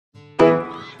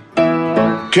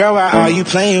Girl, why are you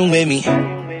playing with me?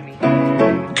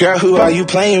 Girl, who are you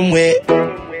playing with? My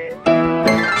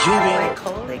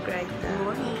colleague right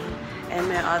now and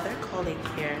my other colleague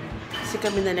here. Kasi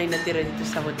kami na lang natira dito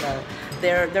sa hotel.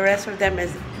 The rest of them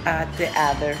is at the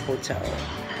other hotel.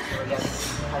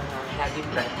 Happy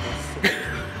breakfast.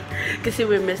 Kasi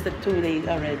we missed the 2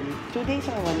 days already. 2 days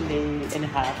or 1 day and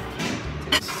a half.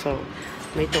 So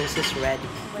my toast is ready.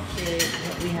 What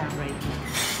we have right now?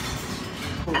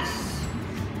 Toast.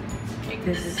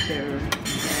 This is their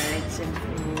eggs and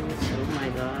fruits. Oh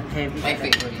my god, heavy. My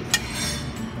favorite.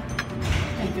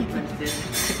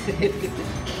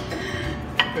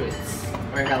 Fruits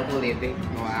for healthy living.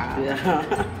 Wow. Yeah.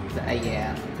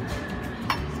 Yeah.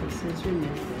 So since we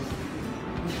missed it,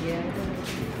 yeah.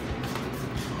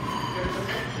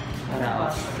 What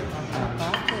else?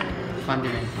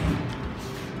 Condiment.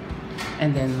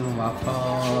 And then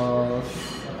waffles.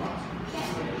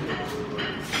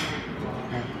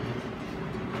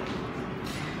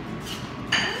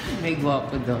 May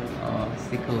guwapo doon. Oh,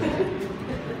 si Kuya.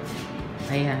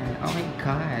 Ayan. Oh my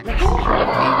God. Baby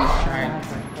shark.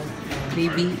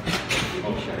 Baby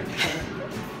shark.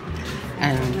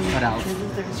 And what else? This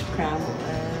is their scrambled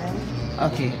egg.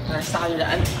 Okay.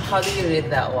 How do you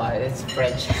read that one? It's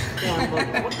French. Scrambled.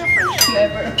 What's the French?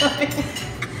 Never.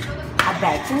 A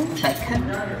bacon. Bacon.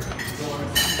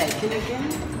 Bacon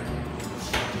again.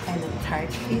 And a tart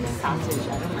cheese sausage.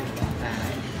 I don't like that.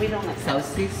 We don't like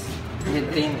Sausage. And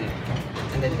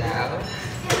then dal.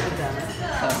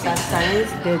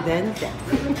 Sausage de dente.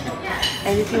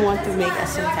 And if you want to make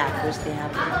some tacos, they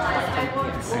have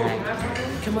tacos. Alright.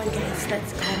 Come on guys,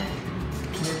 let's go.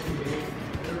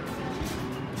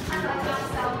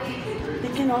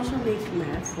 They can also make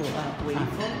waffle.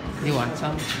 You want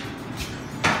some?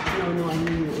 No, I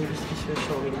mean it was just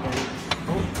showing them.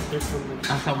 Oh, there's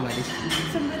somebody.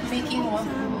 Somebody's making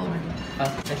waffle.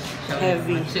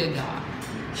 Heavy. Sugar.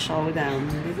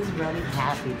 Showdown. This is really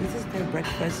happy. This is their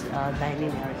breakfast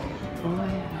dining area. Oh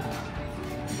yeah.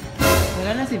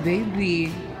 Wala na si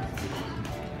baby.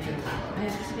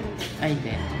 Ay,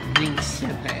 then. Drinks,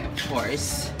 syempre, of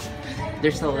course.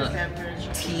 There's a lot of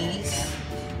teas.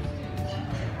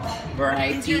 What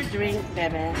is your Variety. drink,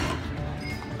 Bebe?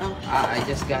 Oh, I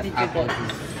just got Did you apple get-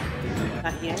 juice.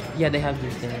 not here? Yeah, they have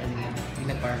this there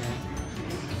in the apartment.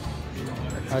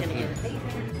 Okay.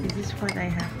 This is what I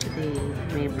have today.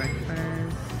 My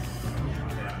breakfast.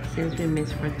 Since we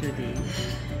missed for 2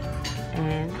 days.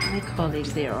 And my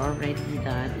colleagues, they're already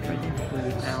done for the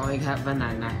food. I only got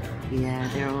banana. Yeah,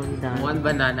 they're all done. One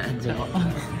banana a day.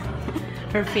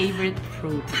 Her favorite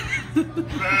fruit.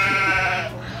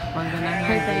 One banana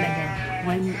Her a day. talaga.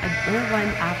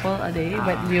 One apple a day,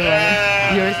 but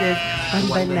yours is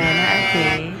one banana a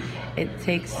day. It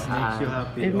takes.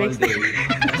 It makes.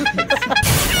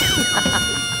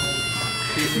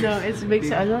 No, it makes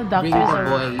Bring doctors the are.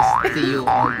 boys to you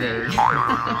all day.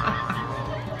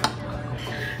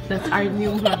 That's our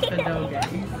new motto though,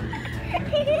 guys.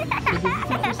 So this is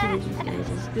the facilities, guys.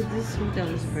 This hotel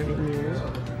is very new.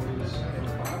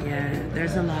 Yeah,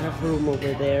 there's a lot of room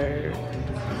over there.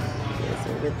 Yes,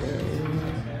 over there.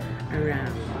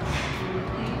 Around.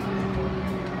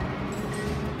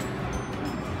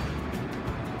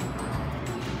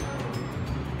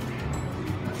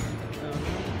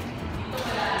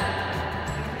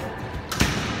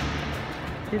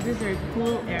 This is our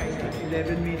pool area.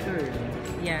 11 meters.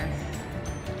 Yes.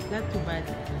 Not too bad.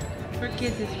 For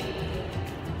kids, it's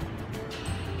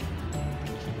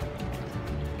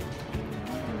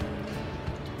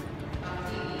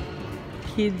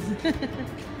kids. This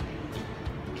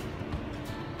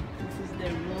is the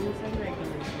rules and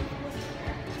regulations.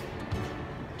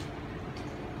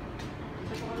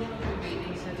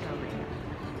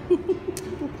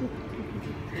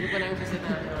 Hindi ko lang kasi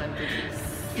naman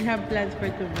We have plans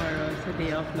for tomorrow sa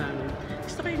day off namin.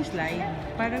 Gusto ko yung slide.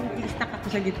 Parang i-stuck ako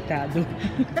sa gitna doon.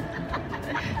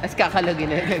 Tapos kakalagin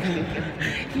na gagawin ka.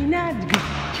 Hinad.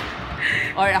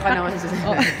 Or ako naman sa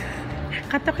Oh.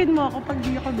 Katukin mo ako pag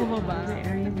di ako bumaba. The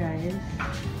area, guys.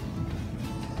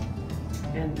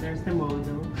 And there's the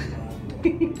model.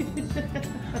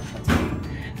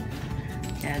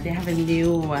 Yeah, they have a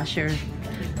new washer.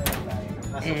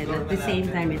 And at the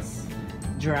same time, it's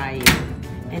drying.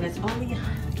 And it's only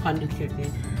 150.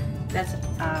 That's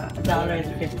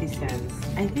 $1.50.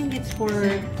 I think it's for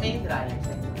Same dryer.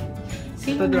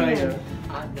 same Ito dryer.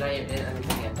 Dryer din ano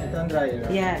together. Ito ang dryer.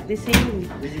 Yeah, the same.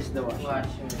 This is the washer.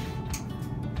 Washer.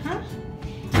 Huh?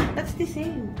 That's the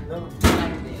same. No,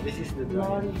 this is the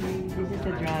dryer. Laundry. This is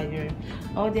the dryer.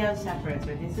 Oh, they have separate.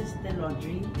 So this is the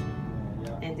laundry,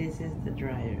 Yeah. And this is the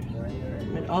dryer.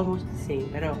 But almost the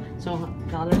same. Pero, so,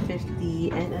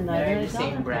 $1.50 and another They're the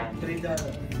same $1. brand. $3.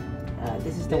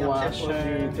 This is the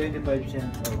washer. 25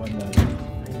 cents or $1.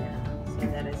 Yeah. So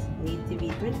that is need to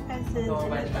be 25 cents. So, And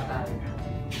balik na tayo.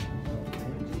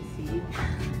 see,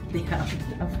 they have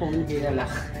a phone here.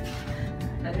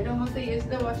 I don't know how to use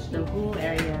the wash. The whole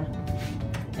area.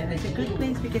 And it's a good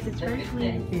place because it's very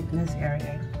clean. Fitness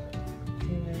area.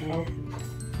 And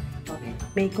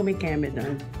may kumikeme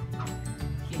doon.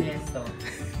 Kinesto.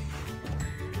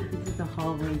 This is the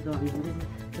hallway doon.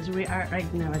 Because we are right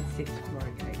now at 6th floor,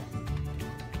 guys.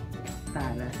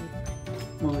 Tara.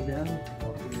 Model.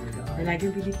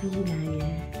 Talagang Pilipina,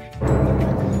 yeah.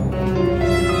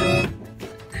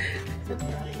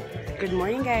 Good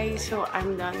morning, guys. So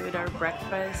I'm done with our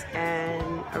breakfast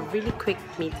and a really quick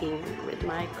meeting with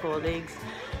my colleagues.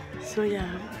 So yeah,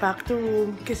 back to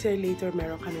room kasi later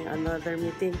meron kami another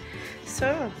meeting. So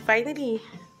finally,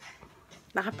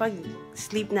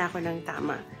 nakapag-sleep na ako ng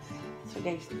tama. So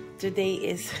guys, today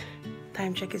is,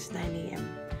 time check is 9 AM.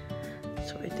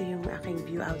 So ito yung aking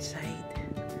view outside.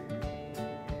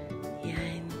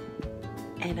 Yan.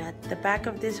 And at the back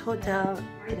of this hotel,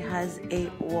 it has a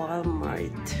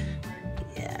Walmart.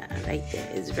 Yeah, right there.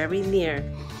 It's very near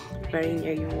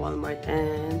yung Walmart.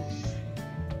 And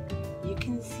you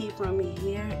can see from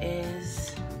here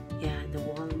is, yeah, the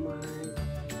Walmart.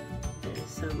 There's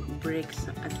some bricks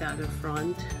at the other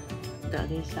front, the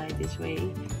other side this way,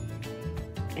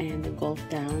 and the golf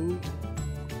down.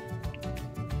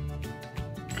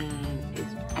 And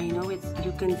I know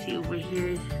you can see over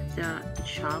here the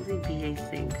Jollibee, I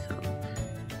think so.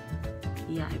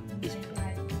 Yeah,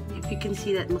 if you can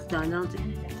see that McDonald's,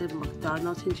 the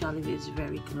McDonald's and Jollibee is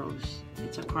very close.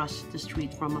 It's across the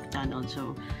street from McDonald's,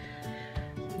 so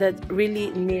that's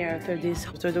really near to this.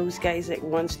 So those guys that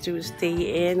wants to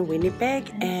stay in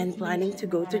Winnipeg and planning to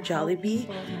go to Jollibee,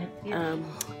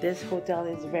 this hotel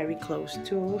is very close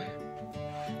to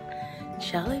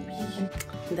Jollibee.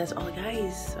 That's all,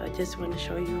 guys. So I just want to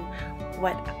show you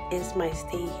what is my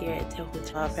stay here at the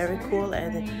hotel. Very cool,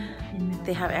 and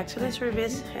they have excellent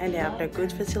service and they have their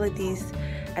good facilities.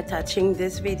 Attaching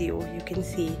this video, you can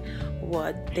see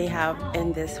what they have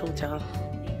in this hotel.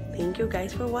 Thank you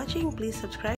guys for watching. Please subscribe.